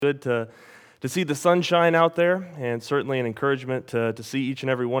Good to see the sunshine out there, and certainly an encouragement to see each and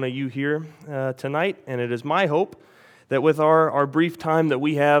every one of you here tonight. And it is my hope that with our brief time that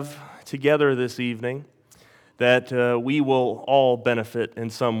we have together this evening, that we will all benefit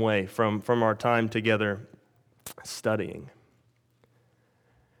in some way from our time together studying.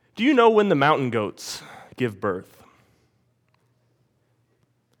 Do you know when the mountain goats give birth?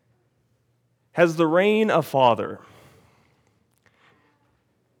 Has the rain a father?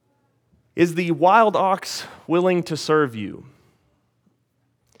 Is the wild ox willing to serve you?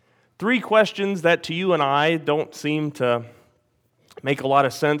 3 questions that to you and I don't seem to make a lot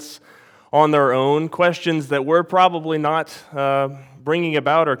of sense on their own. Questions that we're probably not bringing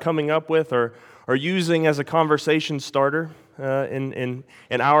about or coming up with or using as a conversation starter in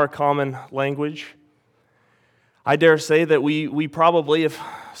our common language. I dare say that we probably, if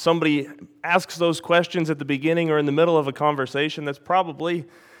somebody asks those questions at the beginning or in the middle of a conversation, that's probably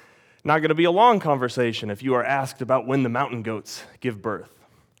not going to be a long conversation if you are asked about when the mountain goats give birth.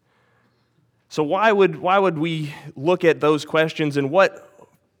 So why would we look at those questions, and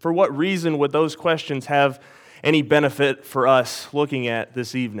for what reason would those questions have any benefit for us looking at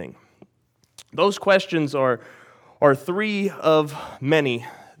this evening? Those questions are 3 of many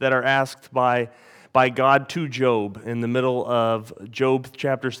that are asked by God to Job in the middle of Job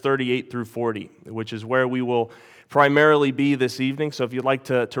chapters 38 through 40, which is where we will primarily be this evening. So if you'd like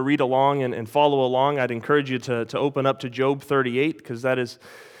to read along and follow along, I'd encourage you to open up to Job 38, because that is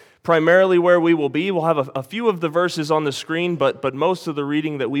primarily where we will be. We'll have a few of the verses on the screen, but most of the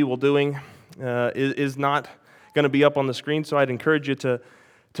reading that we will doing is not going to be up on the screen, so I'd encourage you to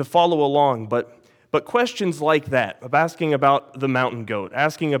follow along. But questions like that, of asking about the mountain goat,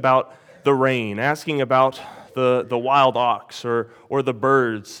 asking about the rain, asking about the wild ox or the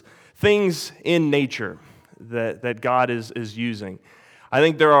birds, things in nature that God is using. I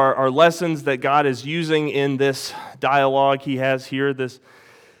think there are lessons that God is using in this dialogue he has here, this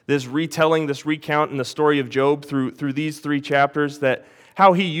retelling, this recount in the story of Job through these 3 chapters, that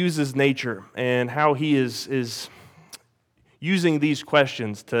how he uses nature and how he is using these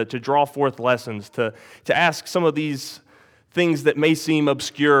questions to draw forth lessons, to ask some of these things that may seem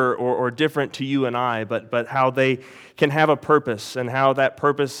obscure or different to you and I, but how they can have a purpose, and how that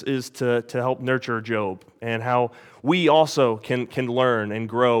purpose is to help nurture Job, and how we also can learn and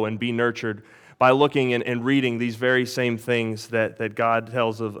grow and be nurtured by looking and reading these very same things that God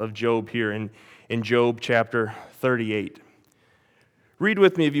tells of Job here in Job chapter 38. Read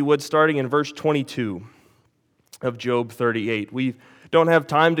with me, if you would, starting in verse 22 of Job 38. We don't have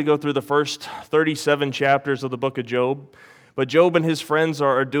time to go through the first 37 chapters of the book of Job, but Job and his friends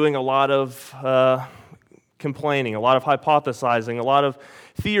are doing a lot of complaining, a lot of hypothesizing, a lot of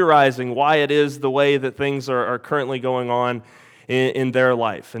theorizing why it is the way that things are currently going on in their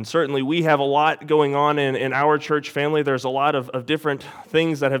life. And certainly we have a lot going on in our church family. There's a lot of different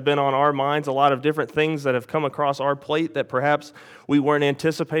things that have been on our minds, a lot of different things that have come across our plate that perhaps we weren't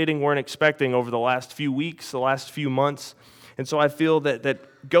anticipating, weren't expecting over the last few weeks, the last few months. And so I feel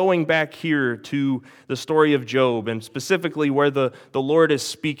that going back here to the story of Job, and specifically where the Lord is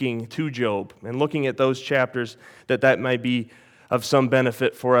speaking to Job, and looking at those chapters, that might be of some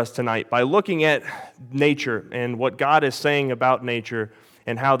benefit for us tonight, by looking at nature and what God is saying about nature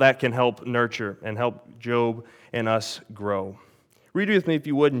and how that can help nurture and help Job and us grow. Read with me, if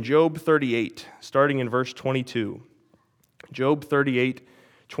you would, in Job 38, starting in verse 22. Job 38,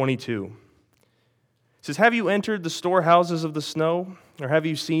 22. It says, "Have you entered the storehouses of the snow, or have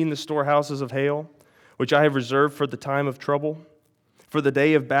you seen the storehouses of hail, which I have reserved for the time of trouble, for the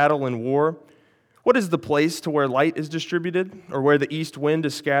day of battle and war? What is the place to where light is distributed, or where the east wind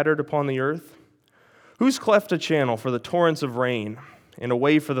is scattered upon the earth? Who's cleft a channel for the torrents of rain, and a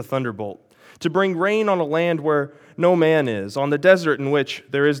way for the thunderbolt, to bring rain on a land where no man is, on the desert in which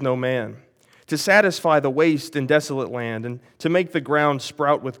there is no man, to satisfy the waste and desolate land, and to make the ground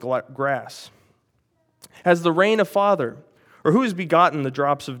sprout with grass? Has the rain a father, or who has begotten the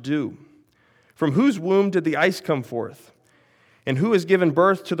drops of dew? From whose womb did the ice come forth? And who has given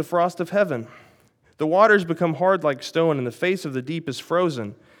birth to the frost of heaven? The waters become hard like stone, and the face of the deep is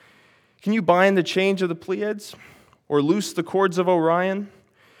frozen. Can you bind the chains of the Pleiades, or loose the cords of Orion?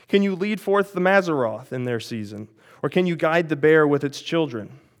 Can you lead forth the Mazzaroth in their season, or can you guide the bear with its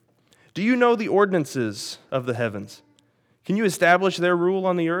children? Do you know the ordinances of the heavens? Can you establish their rule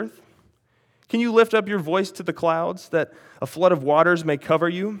on the earth? Can you lift up your voice to the clouds, that a flood of waters may cover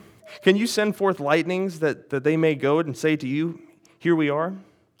you? Can you send forth lightnings, that they may goad and say to you, 'Here we are'?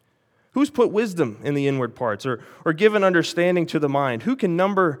 Who's put wisdom in the inward parts, or given understanding to the mind? Who can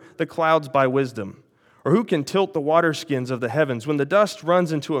number the clouds by wisdom, Or who can tilt the water skins of the heavens when the dust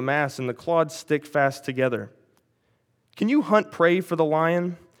runs into a mass and the clods stick fast together? Can you hunt prey for the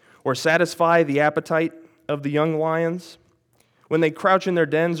lion or satisfy the appetite of the young lions when they crouch in their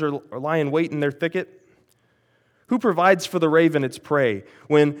dens or lie in wait in their thicket? Who provides for the raven its prey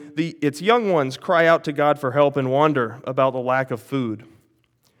when its young ones cry out to God for help and wander about the lack of food?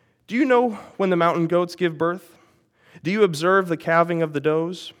 Do you know when the mountain goats give birth? Do you observe the calving of the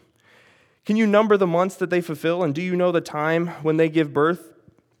does? Can you number the months that they fulfill, and do you know the time when they give birth?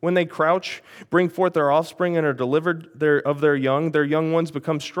 When they crouch, bring forth their offspring, and are delivered of their young ones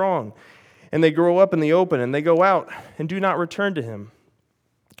become strong, and they grow up in the open, and they go out and do not return to him.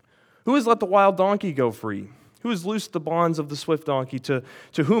 Who has let the wild donkey go free? Who has loosed the bonds of the swift donkey, to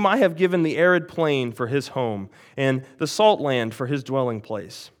whom I have given the arid plain for his home, and the salt land for his dwelling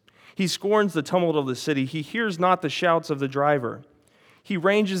place? He scorns the tumult of the city. He hears not the shouts of the driver. He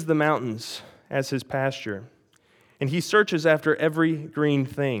ranges the mountains as his pasture, and he searches after every green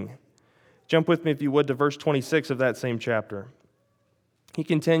thing. Jump with me, if you would, to verse 26 of that same chapter. He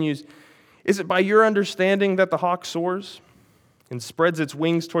continues, "Is it by your understanding that the hawk soars and spreads its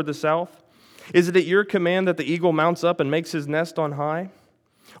wings toward the south? Is it at your command that the eagle mounts up and makes his nest on high?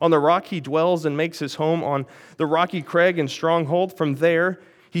 On the rock he dwells and makes his home, on the rocky crag and stronghold. From there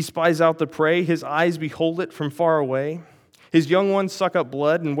he spies out the prey. His eyes behold it from far away. His young ones suck up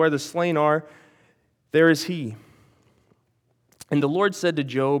blood, and where the slain are, there is he." And the Lord said to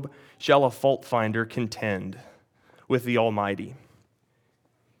Job, "Shall a fault finder contend with the Almighty?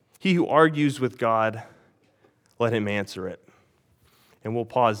 He who argues with God, let him answer it." And we'll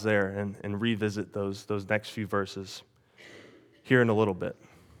pause there and revisit those next few verses here in a little bit.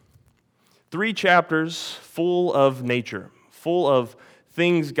 3 chapters full of nature, full of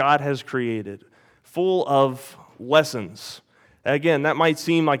things God has created, full of lessons. Again, that might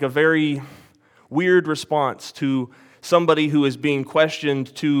seem like a very weird response to somebody who is being questioned,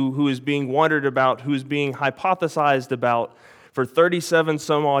 who is being wondered about, who is being hypothesized about for 37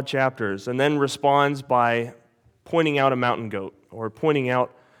 some odd chapters, and then responds by pointing out a mountain goat, or pointing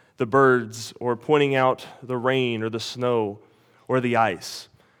out the birds, or pointing out the rain or the snow or the ice.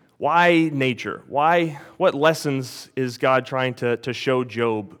 Why nature? What lessons is God trying to show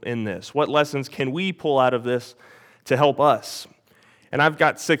Job in this? What lessons can we pull out of this to help us? And I've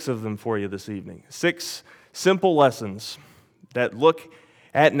got 6 of them for you this evening. 6 simple lessons that look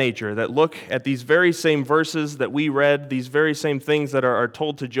at nature, that look at these very same verses that we read, these very same things that are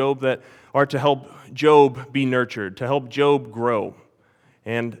told to Job that are to help Job be nurtured, to help Job grow.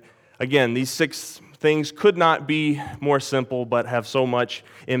 And again, these 6 things could not be more simple, but have so much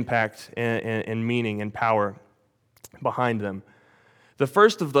impact and meaning and power behind them. The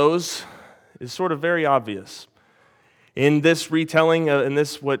first of those is sort of very obvious. In this retelling, in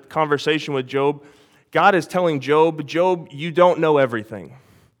this conversation with Job, God is telling Job, you don't know everything.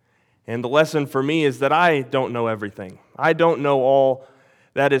 And the lesson for me is that I don't know everything. I don't know all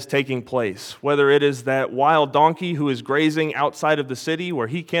that is taking place, whether it is that wild donkey who is grazing outside of the city where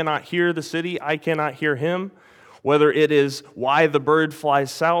he cannot hear the city, I cannot hear him, whether it is why the bird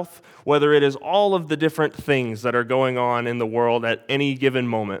flies south, whether it is all of the different things that are going on in the world at any given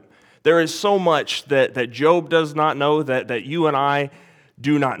moment. There is so much that Job does not know, that you and I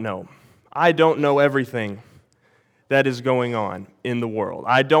do not know. I don't know everything that is going on in the world.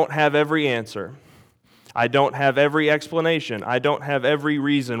 I don't have every answer. I don't have every explanation. I don't have every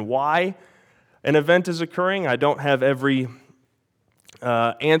reason why an event is occurring. I don't have every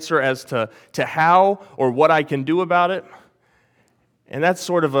answer as to how or what I can do about it. And that's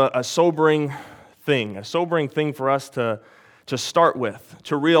sort of a sobering thing for us to start with,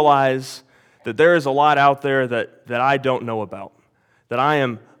 to realize that there is a lot out there that I don't know about, that I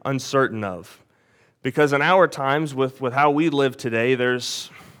am uncertain of. Because in our times, with how we live today, there's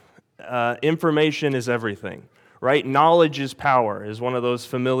information is everything, right? Knowledge is power is one of those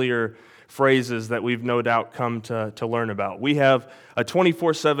familiar phrases that we've no doubt come to learn about. We have a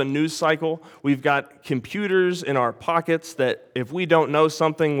 24/7 news cycle. We've got computers in our pockets that if we don't know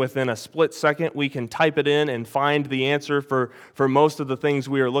something within a split second, we can type it in and find the answer for most of the things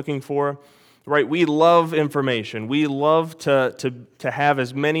we are looking for, right? We love information. We love to have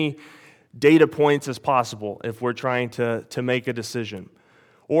as many data points as possible if we're trying to make a decision.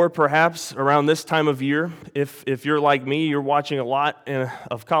 Or perhaps around this time of year, if you're like me, you're watching a lot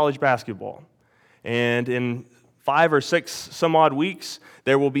of college basketball. And in 5 or 6 some odd weeks,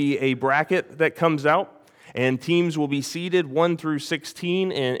 there will be a bracket that comes out, and teams will be seeded 1 through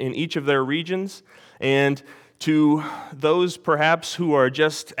 16 in each of their regions. And to those perhaps who are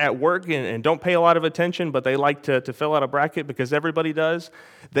just at work and don't pay a lot of attention, but they like to fill out a bracket because everybody does,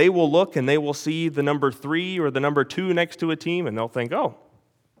 they will look and they will see the number 3 or the number 2 next to a team, and they'll think, oh,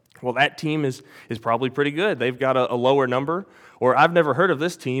 well, that team is probably pretty good. They've got a lower number. Or I've never heard of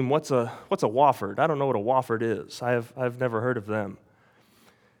this team. What's a Wofford? I don't know what a Wofford is. I've never heard of them.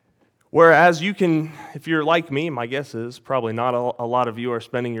 Whereas you can, if you're like me, my guess is probably not a lot of you are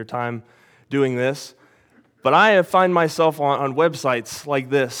spending your time doing this. But I have find myself on websites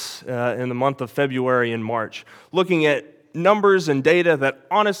like this in the month of February and March, looking at numbers and data that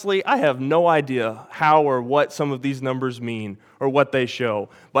honestly I have no idea how or what some of these numbers mean or what they show.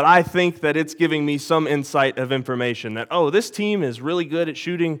 But I think that it's giving me some insight of information that, oh, this team is really good at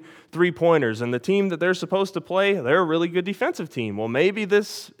shooting three-pointers, and the team that they're supposed to play, they're a really good defensive team. Well, maybe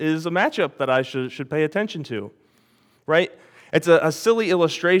this is a matchup that I should pay attention to, right? It's a silly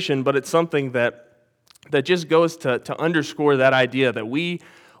illustration, but it's something that just goes to underscore that idea that we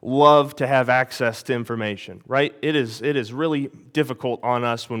love to have access to information, right? It is really difficult on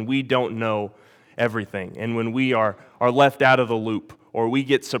us when we don't know everything and when we are left out of the loop or we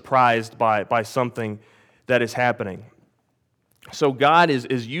get surprised by something that is happening. So God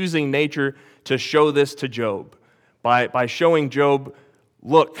is using nature to show this to Job by showing Job,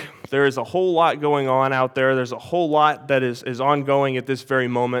 look, there is a whole lot going on out there. There's a whole lot that is ongoing at this very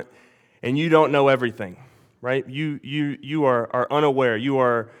moment, and you don't know everything, right? You are unaware.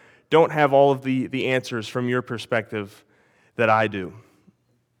 You don't have all of the answers from your perspective that I do.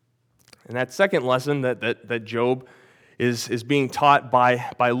 And that second lesson that Job is being taught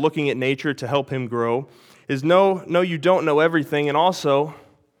by looking at nature to help him grow is no, you don't know everything, and also,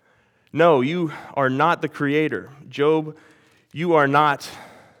 no, you are not the creator. Job, you are not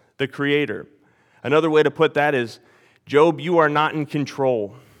the creator. Another way to put that is, Job, you are not in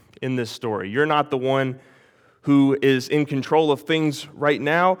control in this story. You're not the one who is in control of things right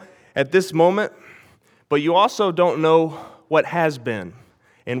now at this moment, but you also don't know what has been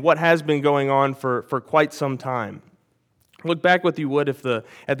and what has been going on for quite some time. Look back with you would at the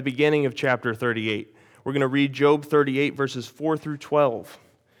beginning of chapter 38. We're going to read Job 38, verses 4 through 12.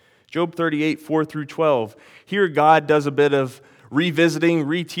 Job 38, 4 through 12. Here God does a bit of revisiting,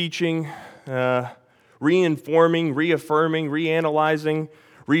 reteaching, reinforming, reaffirming, reanalyzing,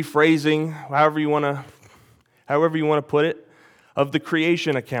 rephrasing, however you want to put it, of the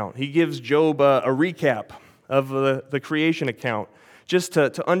creation account. He gives Job a recap of the creation account, just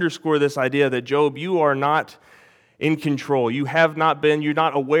to underscore this idea that, Job, you are not in control. You have not been, you're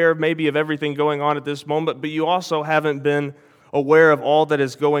not aware maybe of everything going on at this moment, but you also haven't been aware of all that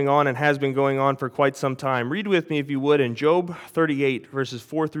is going on and has been going on for quite some time. Read with me, if you would, in Job 38, verses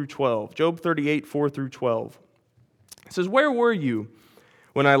 4 through 12. Job 38, 4 through 12. It says, "Where were you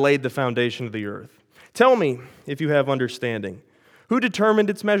when I laid the foundation of the earth? Tell me if you have understanding. Who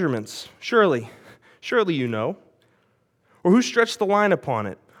determined its measurements? Surely you know. Or who stretched the line upon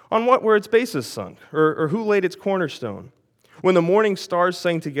it? On what were its bases sunk? Or who laid its cornerstone? When the morning stars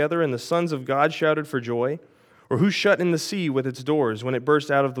sang together and the sons of God shouted for joy? Or who shut in the sea with its doors when it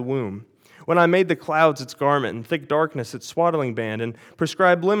burst out of the womb? When I made the clouds its garment and thick darkness its swaddling band, and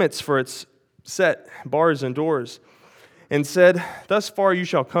prescribed limits for its set bars and doors, and said, thus far you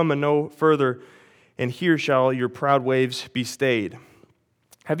shall come and no further, and here shall your proud waves be stayed.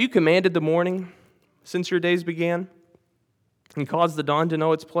 Have you commanded the morning since your days began, and caused the dawn to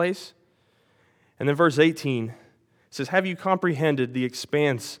know its place?" And then verse 18 says, "Have you comprehended the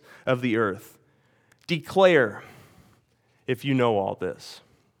expanse of the earth? Declare if you know all this."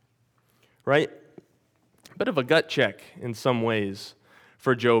 Right? A bit of a gut check in some ways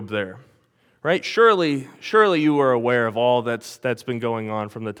for Job there. Right? Surely you are aware of all that's been going on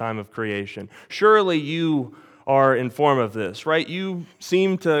from the time of creation. Surely you are informed of this, right? You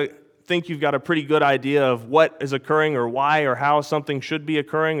seem to think you've got a pretty good idea of what is occurring or why or how something should be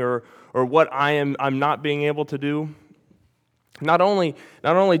occurring or what I'm not being able to do. Not only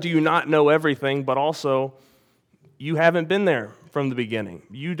do you not know everything, but also you haven't been there from the beginning.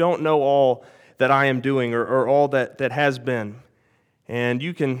 You don't know all that I am doing or all that has been. And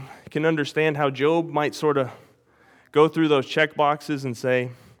you can understand how Job might sort of go through those check boxes and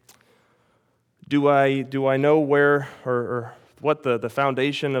say, do I know where or what the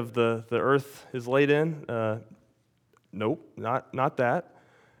foundation of the earth is laid in? Nope, not that.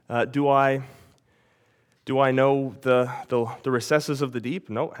 Do I know the recesses of the deep?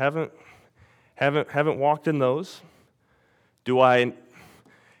 No, haven't walked in those.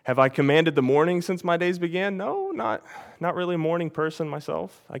 Have I commanded the morning since my days began? No, not really a morning person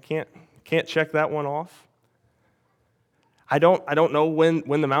myself. I can't check that one off. I don't know when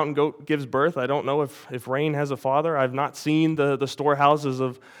the mountain goat gives birth. I don't know if rain has a father. I've not seen the storehouses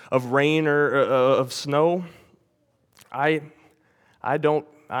of rain or of snow. I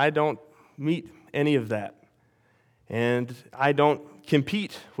don't meet any of that. And I don't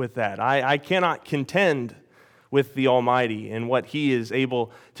compete with that. I cannot contend with the Almighty and what He is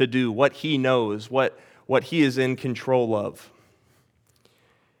able to do, what He knows, what He is in control of.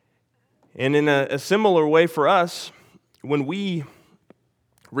 And in a similar way for us, when we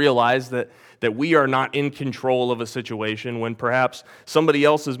realize that we are not in control of a situation, when perhaps somebody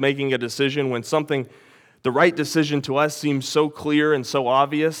else is making a decision, when the right decision to us seems so clear and so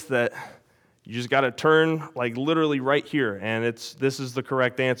obvious that you just got to turn like literally right here, and this is the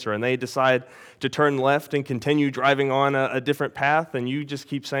correct answer. And they decide to turn left and continue driving on a different path, and you just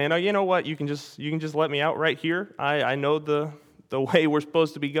keep saying, "Oh, you know what? You can just let me out right here. I know the way we're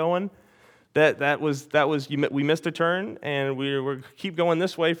supposed to be going. We missed a turn, and we keep going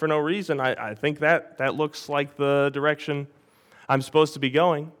this way for no reason. I think that looks like the direction I'm supposed to be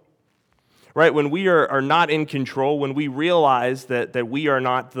going." Right? When we are not in control, when we realize that we are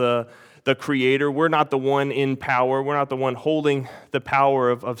not the creator, we're not the one in power, we're not the one holding the power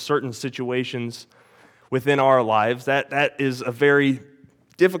of certain situations within our lives, that is a very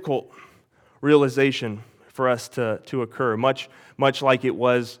difficult realization for us to occur, much like it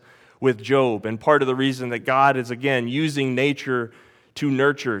was with Job. And part of the reason that God is, again, using nature to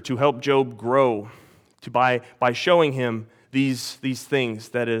nurture, to help Job grow, by showing him these things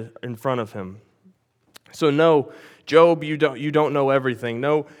that are in front of him. So no, Job, you don't know everything.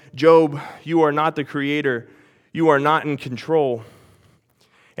 No, Job, you are not the creator. You are not in control.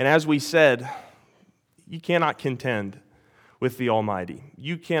 And as we said, you cannot contend with the Almighty.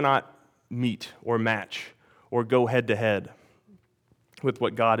 You cannot meet or match or go head to head with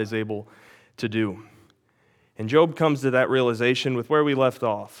what God is able to do. And Job comes to that realization with where we left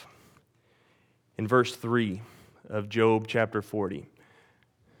off in verse 3 of Job chapter 40.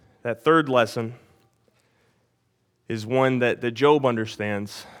 That third lesson is one that Job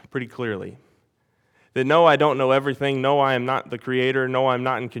understands pretty clearly. That no, I don't know everything. No, I am not the creator. No, I'm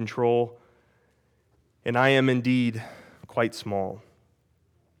not in control. And I am indeed quite small.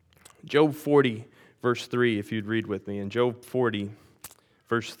 Job 40, verse 3, if you'd read with me. In Job 40,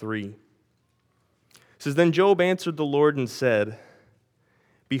 verse 3. It says, "Then Job answered the Lord and said,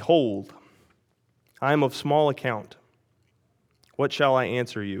 Behold, I am of small account. What shall I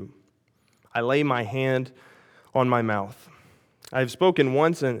answer you? I lay my hand on my mouth. I have spoken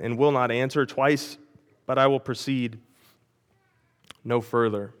once and will not answer, twice, but I will proceed no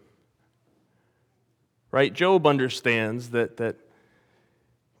further." Right? Job understands that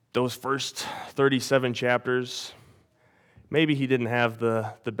those first 37 chapters, maybe he didn't have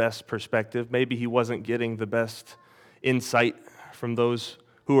the best perspective. Maybe he wasn't getting the best insight from those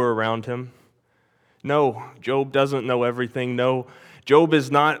who are around him. No, Job doesn't know everything. No, Job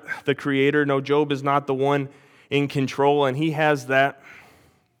is not the creator. No, Job is not the one in control. And he has that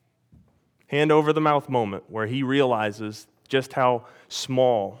hand over the mouth moment where he realizes just how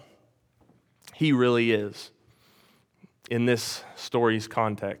small he really is in this story's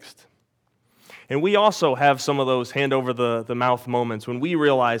context. And we also have some of those hand over the mouth moments when we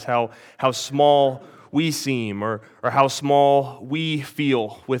realize how small we seem or how small we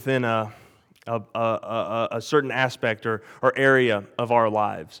feel within a certain aspect or area of our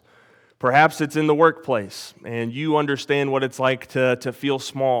lives. Perhaps it's in the workplace, and you understand what it's like to feel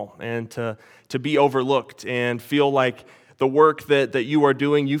small and to be overlooked and feel like the work that you are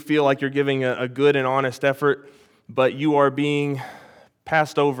doing, you feel like you're giving a good and honest effort, but you are being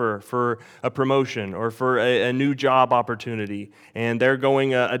passed over for a promotion or for a new job opportunity, and they're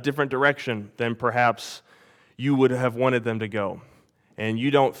going a different direction than perhaps you would have wanted them to go. And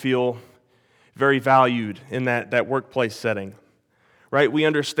you don't feel very valued in that workplace setting, right? We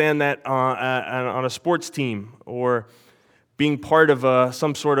understand that on a sports team or being part of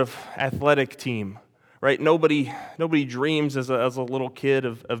some sort of athletic team, right? Nobody dreams as a little kid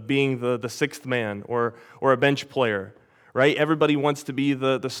of being the sixth man or a bench player, right? Everybody wants to be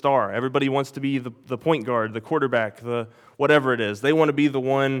the star. Everybody wants to be the point guard, the quarterback, the whatever it is. They want to be the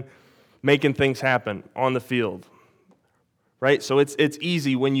one making things happen on the field. Right? So it's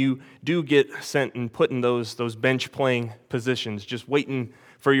easy when you do get sent and put in those bench playing positions, just waiting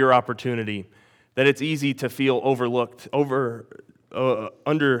for your opportunity, that it's easy to feel overlooked,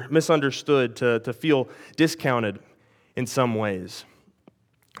 misunderstood, to feel discounted in some ways.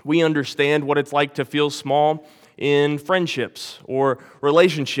 We understand what it's like to feel small in friendships or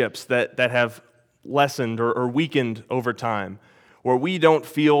relationships that have lessened or weakened over time, where we don't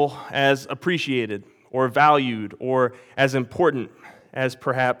feel as appreciated or valued or as important as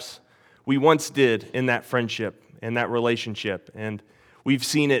perhaps we once did in that friendship, in that relationship. And we've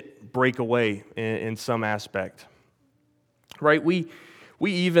seen it break away in some aspect. Right? We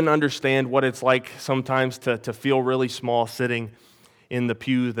even understand what it's like sometimes to feel really small sitting in the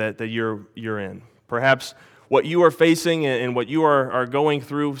pew that you're in. Perhaps what you are facing and what you are going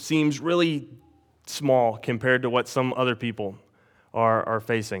through seems really small compared to what some other people are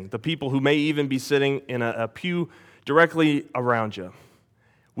facing. The people who may even be sitting in a pew directly around you.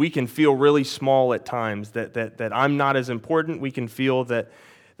 We can feel really small at times, that I'm not as important. We can feel that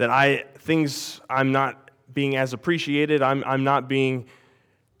I'm not being as appreciated. I'm not being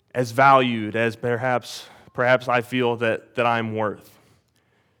as valued as perhaps I feel that I'm worth.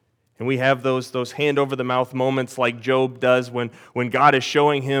 And we have those hand-over-the-mouth moments like Job does when God is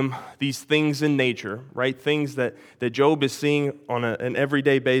showing him these things in nature, right? Things that Job is seeing on an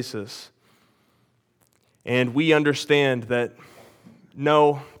everyday basis. And we understand that,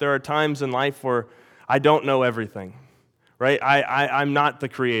 no, there are times in life where I don't know everything, right? I'm not the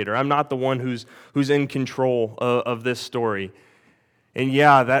creator. I'm not the one who's in control of this story. And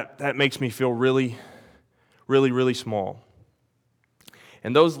yeah, that makes me feel really, really, really small.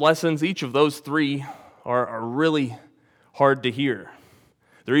 And those lessons, each of those three, are really hard to hear.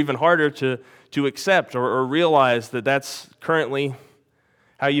 They're even harder to accept or realize that that's currently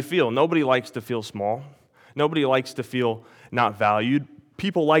how you feel. Nobody likes to feel small. Nobody likes to feel not valued.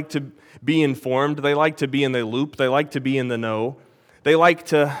 People like to be informed. They like to be in the loop. They like to be in the know. They like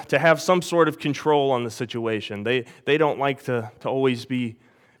to have some sort of control on the situation. They don't like to always be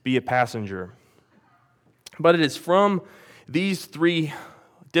a passenger. But it is from these three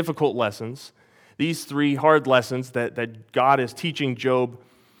difficult lessons, these three hard lessons that God is teaching Job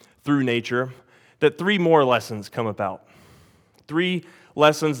through nature, that three more lessons come about. Three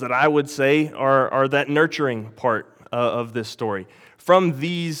lessons that I would say are that nurturing part of this story. From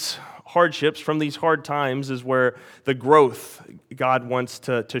these hardships, from these hard times, is where the growth God wants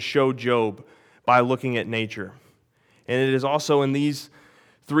to show Job by looking at nature. And it is also in these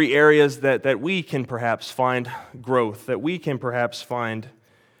three areas that we can perhaps find growth, that we can perhaps find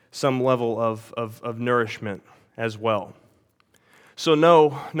some level of nourishment as well. So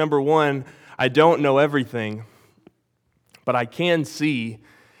no, number one, I don't know everything, but I can see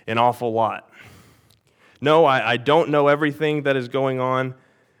an awful lot. No, I don't know everything that is going on,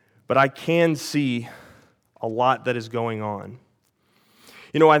 but I can see a lot that is going on.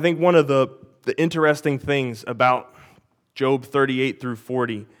 You know, I think one of the interesting things about Job 38 through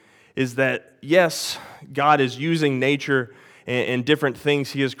 40 is that, yes, God is using nature and different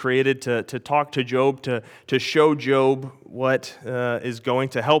things he has created to talk to Job, to show Job what is going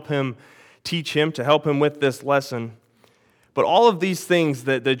to help him, teach him, to help him with this lesson. But all of these things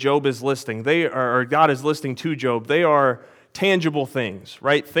that Job is listing, or God is listing to Job, they are tangible things,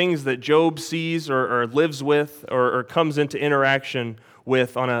 right? Things that Job sees or lives with or comes into interaction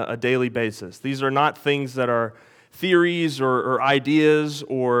with on a daily basis. These are not things that are theories or ideas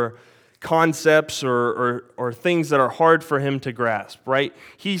or concepts or things that are hard for him to grasp, right?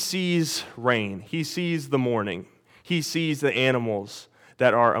 He sees rain. He sees the morning. He sees the animals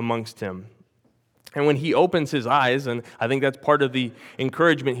that are amongst him. And when he opens his eyes, and I think that's part of the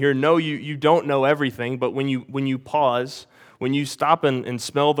encouragement here, no, you don't know everything, but when you pause, when you stop and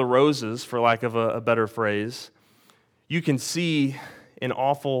smell the roses, for lack of a better phrase, you can see an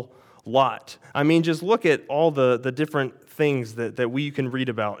awful lot. I mean, just look at all the different things that we can read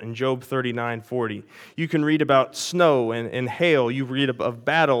about in Job 39:40. You can read about snow and hail. You read of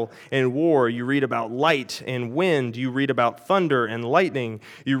battle and war. You read about light and wind. You read about thunder and lightning.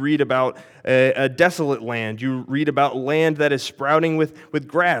 You read about a desolate land. You read about land that is sprouting with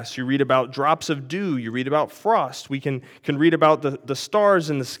grass. You read about drops of dew. You read about frost. We can read about the stars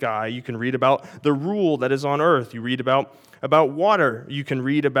in the sky. You can read about the rule that is on earth. You read about water. You can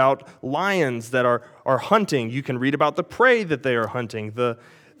read about lions that are hunting. You can read about the prey that they are hunting, the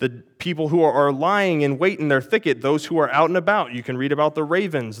people who are lying in wait in their thicket, those who are out and about. You can read about the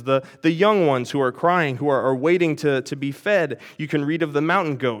ravens, the young ones who are crying, who are waiting to be fed. You can read of the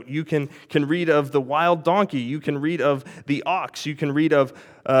mountain goat. You can read of the wild donkey. You can read of the ox. You can read of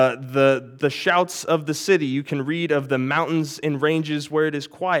the shouts of the city. You can read of the mountains and ranges where it is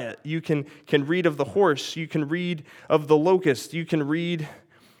quiet. You can read of the horse. You can read of the locust. You can read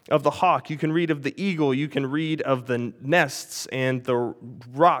of the hawk. You can read of the eagle. You can read of the nests and the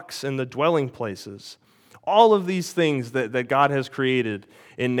rocks and the dwelling places. All of these things that God has created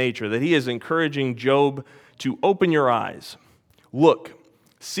in nature, that he is encouraging Job to open your eyes. Look,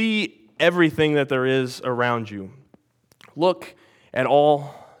 see everything that there is around you. Look at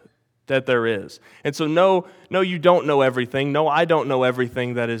all that there is. And so no, you don't know everything. No, I don't know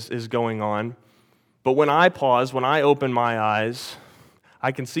everything that is going on. But when I pause, when I open my eyes,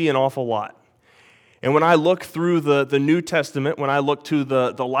 I can see an awful lot. And when I look through the New Testament, when I look to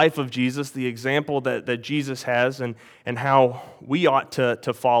the life of Jesus, the example that Jesus has and how we ought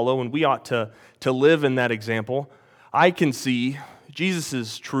to follow and we ought to live in that example, I can see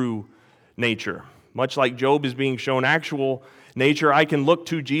Jesus' true nature. Much like Job is being shown actual nature, I can look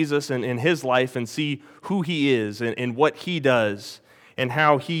to Jesus and his life and see who he is and what he does and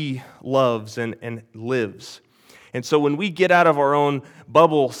how he loves and lives. And so when we get out of our own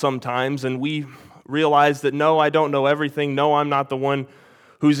bubble sometimes and we realize that, no, I don't know everything, no, I'm not the one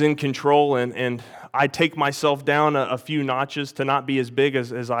who's in control, and I take myself down a few notches to not be as big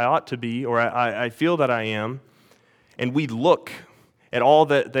as I ought to be, or I feel that I am, and we look at all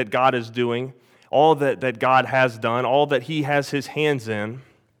that God is doing, all that God has done, all that he has his hands in,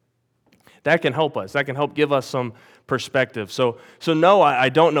 that can help us. That can help give us some perspective. So no, I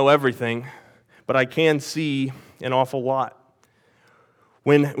don't know everything, but I can see an awful lot.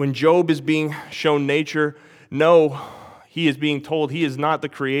 When Job is being shown nature, no, he is being told he is not the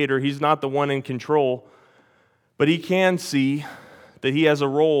creator, he's not the one in control, but he can see that he has a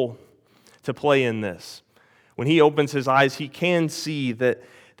role to play in this. When he opens his eyes, he can see that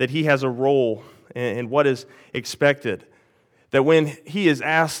he has a role in what is expected. That when he is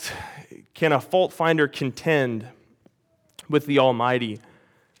asked, can a fault finder contend with the Almighty?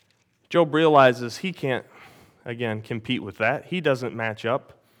 Job realizes he can't, again, compete with that. He doesn't match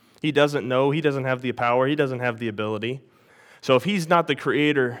up. He doesn't know. He doesn't have the power. He doesn't have the ability. So if he's not the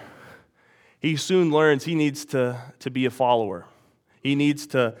creator, he soon learns he needs to be a follower. He needs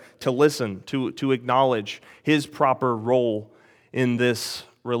to listen, to acknowledge his proper role in this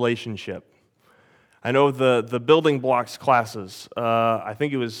relationship. I know the building blocks classes, I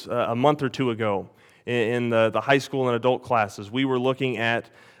think it was a month or two ago, in the high school and adult classes, we were looking at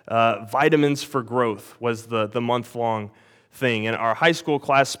vitamins for growth was the month-long thing. And our high school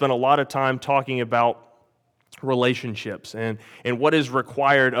class spent a lot of time talking about relationships and what is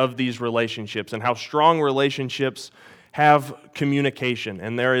required of these relationships and how strong relationships have communication.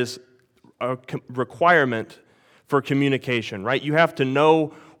 And there is a requirement for communication, right? You have to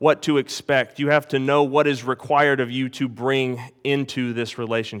know what to expect. You have to know what is required of you to bring into this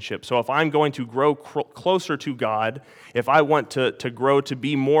relationship. So if I'm going to grow closer to God, if I want to grow to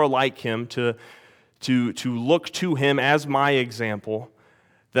be more like him, to look to him as my example,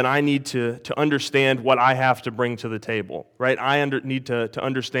 then I need to understand what I have to bring to the table, right? I need to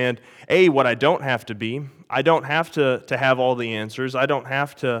understand, A, what I don't have to be. I don't have to have all the answers. I don't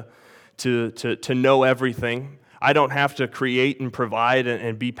have to know everything. I don't have to create and provide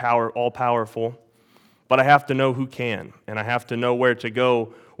and be all-powerful, but I have to know who can, and I have to know where to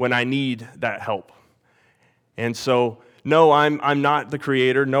go when I need that help. And so, no, I'm not the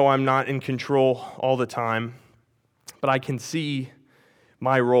creator. No, I'm not in control all the time, but I can see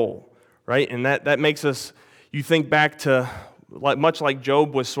my role, right? And that makes us, you think back to, much like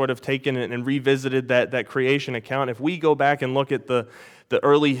Job was sort of taken and revisited that creation account. If we go back and look at the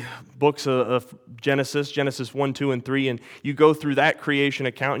early books of Genesis 1, 2, and 3, and you go through that creation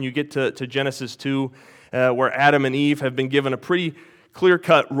account and you get to Genesis 2, where Adam and Eve have been given a pretty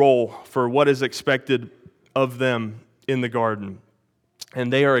clear-cut role for what is expected of them in the garden.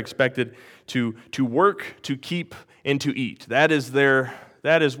 And they are expected to work, to keep, and to eat. That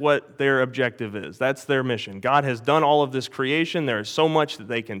is what their objective is. That's their mission. God has done all of this creation. There is so much that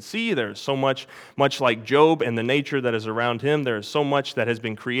they can see. There is so much like Job and the nature that is around him. There is so much that has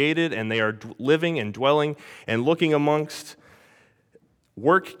been created, and they are living and dwelling and looking amongst.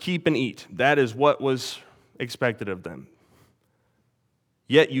 Work, keep, and eat. That is what was expected of them.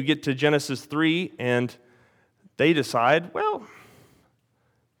 Yet you get to Genesis 3, and they decide, well,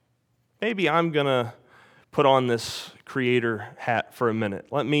 maybe I'm going to put on this creator hat for a minute.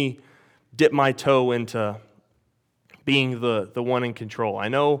 Let me dip my toe into being the one in control. I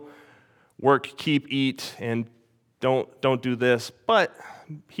know work, keep, eat, and don't do this, but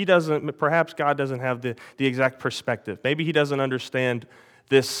perhaps God doesn't have the exact perspective. Maybe he doesn't understand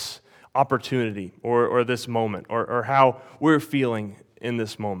this opportunity or this moment or how we're feeling in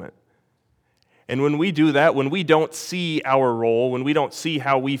this moment. And when we do that, when we don't see our role, when we don't see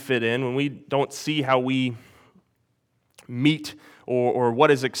how we fit in, when we don't see how we meet or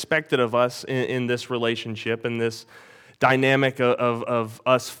what is expected of us in this relationship, in this dynamic of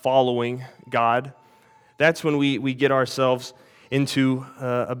us following God, that's when we get ourselves into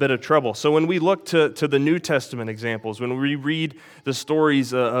a bit of trouble. So when we look to the New Testament examples, when we read the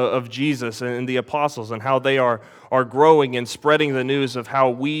stories of Jesus and the apostles and how they are growing and spreading the news of how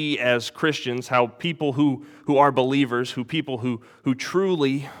we as Christians, how people who are believers, people who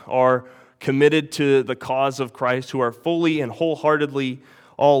truly are committed to the cause of Christ, who are fully and wholeheartedly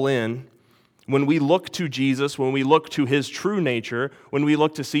all in, when we look to Jesus, when we look to his true nature, when we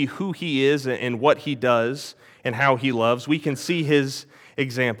look to see who he is and what he does and how he loves, we can see his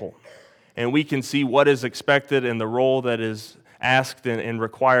example. And we can see what is expected and the role that is asked and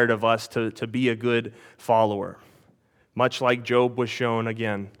required of us to be a good follower. Much like Job was shown,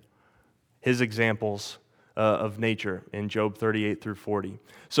 again, his examples of nature in Job 38 through 40.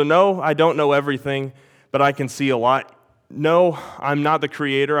 So no, I don't know everything, but I can see a lot. No, I'm not the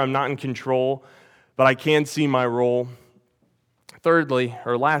creator, I'm not in control, but I can see my role. Thirdly,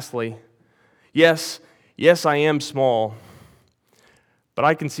 or lastly, yes, I am small, but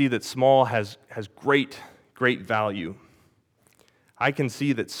I can see that small has great value. I can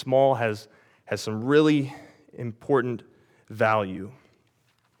see that small has some really important value.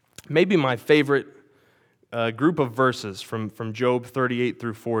 Maybe my favorite group of verses from Job 38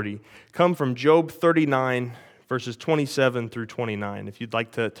 through 40 come from Job 39, verses 27 through 29, if you'd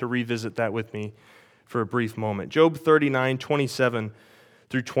like to revisit that with me for a brief moment. Job 39, 27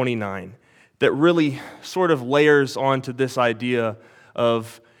 through 29, that really sort of layers onto this idea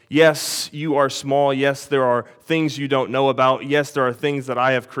of, yes, you are small, yes, there are things you don't know about, yes, there are things that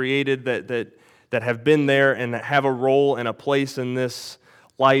I have created that have been there and that have a role and a place in this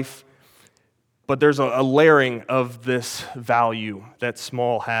life, but there's a layering of this value that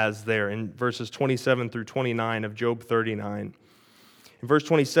small has there in verses 27 through 29 of Job 39. And verse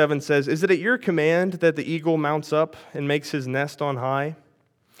 27 says, "Is it at your command that the eagle mounts up and makes his nest on high?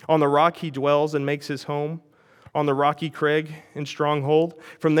 On the rock he dwells and makes his home, on the rocky crag and stronghold.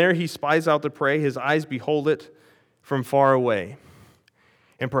 From there he spies out the prey, his eyes behold it from far away."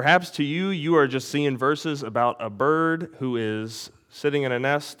 And perhaps to you, you are just seeing verses about a bird who is sitting in a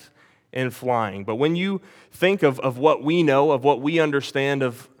nest and flying. But when you think of what we know, of what we understand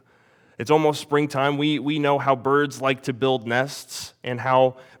of, it's almost springtime, we know how birds like to build nests and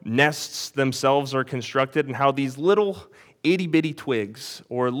how nests themselves are constructed and how these little itty-bitty twigs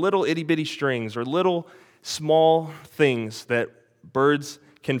or little itty-bitty strings or little small things that birds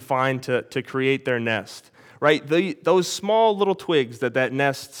can find to create their nest, right? Those small little twigs that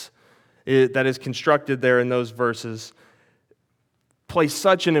nest that is constructed there in those verses play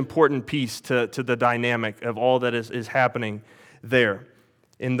such an important piece to the dynamic of all that is happening there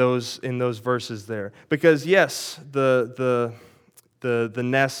in those verses there. Because yes, the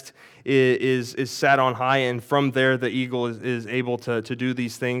nest is sat on high, and from there the eagle is able to do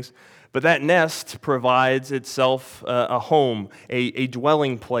these things. But that nest provides itself a home, a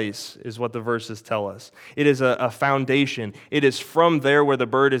dwelling place, is what the verses tell us. It is a foundation. It is from there where the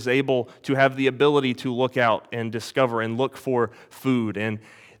bird is able to have the ability to look out and discover and look for food. And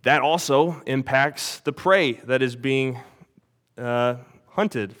that also impacts the prey that is being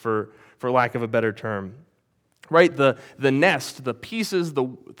hunted, for lack of a better term. Right? The nest, the pieces,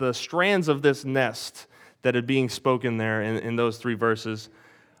 the strands of this nest that are being spoken there in those three verses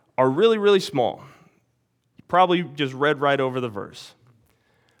are really, really small. You probably just read right over the verse.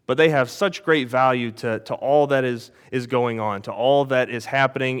 But they have such great value to all that is going on, to all that is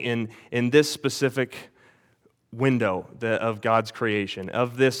happening in this specific window of God's creation,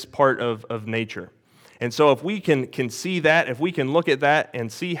 of this part of nature. And so if we can see that, if we can look at that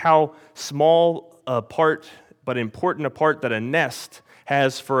and see how small a part, but important a part that a nest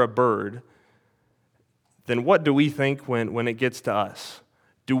has for a bird, then what do we think when it gets to us?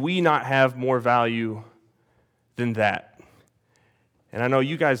 Do we not have more value than that? And I know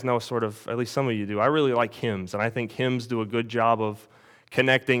you guys know sort of, at least some of you do, I really like hymns, and I think hymns do a good job of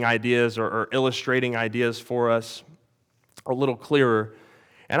connecting ideas or illustrating ideas for us a little clearer.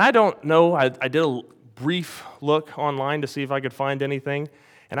 And I don't know, I did a brief look online to see if I could find anything,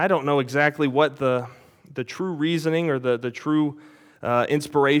 and I don't know exactly what the true reasoning or the true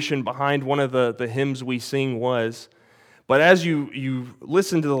inspiration behind one of the hymns we sing was. But as you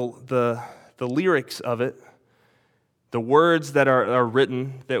listen to the lyrics of it, the words that are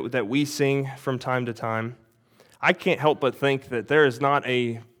written that we sing from time to time, I can't help but think that there is not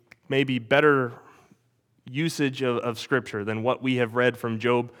a maybe better usage of Scripture than what we have read from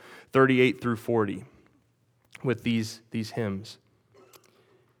Job 38 through 40 with these hymns.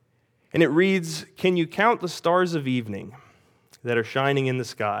 And it reads, "Can you count the stars of evening that are shining in the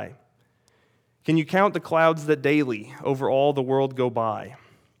sky? Can you count the clouds that daily over all the world go by?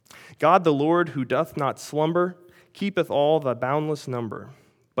 God the Lord, who doth not slumber, keepeth all the boundless number.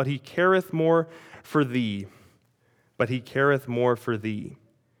 But he careth more for thee. But he careth more for thee.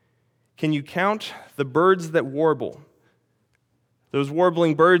 Can you count the birds that warble? Those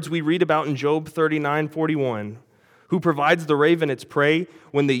warbling birds we read about in Job 39:41, who provides the raven its prey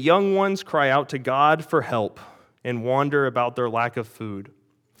when the young ones cry out to God for help and wander about their lack of food.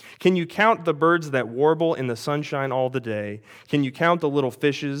 Can you count the birds that warble in the sunshine all the day? Can you count the little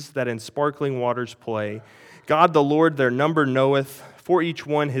fishes that in sparkling waters play? God the Lord their number knoweth, for each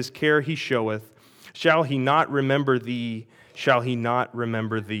one his care he showeth. Shall he not remember thee? Shall he not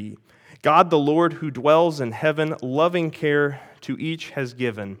remember thee? God the Lord who dwells in heaven, loving care to each has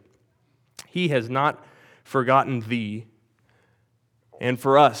given. He has not forgotten thee. And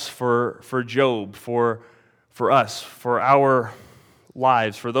for us, for Job, for us, for our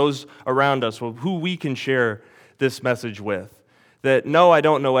lives, for those around us who we can share this message with. That no, I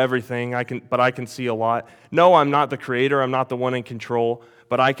don't know everything, but I can see a lot. No, I'm not the creator, I'm not the one in control,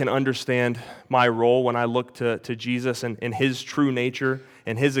 but I can understand my role when I look to Jesus and his true nature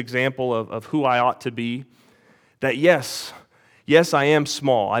and his example of who I ought to be. That yes, I am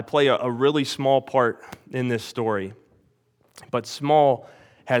small. I play a really small part in this story. But small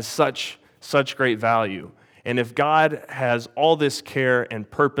has such great value. And if God has all this care and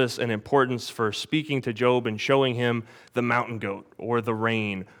purpose and importance for speaking to Job and showing him the mountain goat or the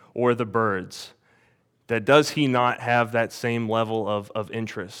rain or the birds, that does he not have that same level of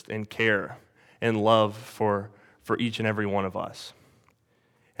interest and care and love for each and every one of us?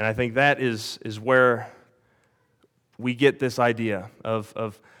 And I think that is where we get this idea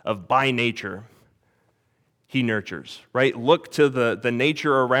of by nature, he nurtures, right? Look to the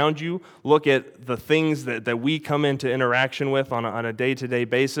nature around you. Look at the things that we come into interaction with on a day-to-day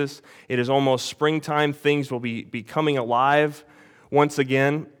basis. It is almost springtime. Things will be coming alive once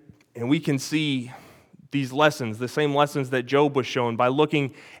again. And we can see these lessons, the same lessons that Job was shown by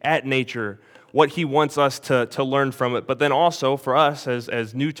looking at nature, what he wants us to learn from it. But then also for us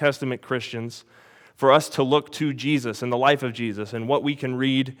as New Testament Christians, for us to look to Jesus and the life of Jesus and what we can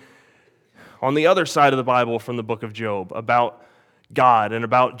read on the other side of the Bible from the book of Job about God and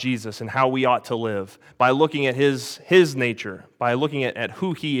about Jesus and how we ought to live by looking at his nature, by looking at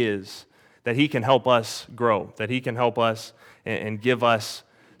who he is, that he can help us grow, that he can help us and give us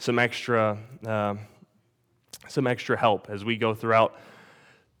some extra help as we go throughout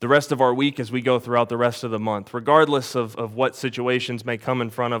the rest of our week, as we go throughout the rest of the month, regardless of what situations may come in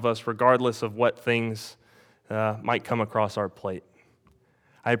front of us, regardless of what things might come across our plate.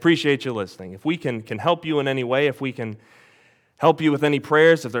 I appreciate you listening. If we can help you in any way, if we can help you with any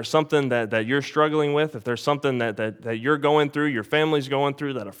prayers, if there's something that you're struggling with, if there's something that you're going through, your family's going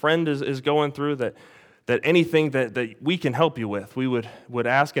through, that a friend is going through, that anything that we can help you with, we would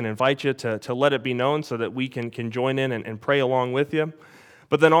ask and invite you to let it be known so that we can join in and pray along with you.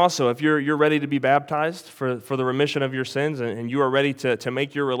 But then also, if you're ready to be baptized for the remission of your sins and you are ready to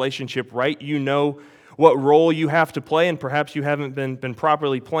make your relationship right, you know what role you have to play, and perhaps you haven't been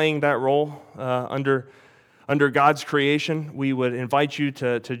properly playing that role under God's creation, we would invite you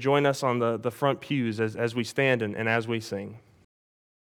to join us on the front pews as we stand and as we sing.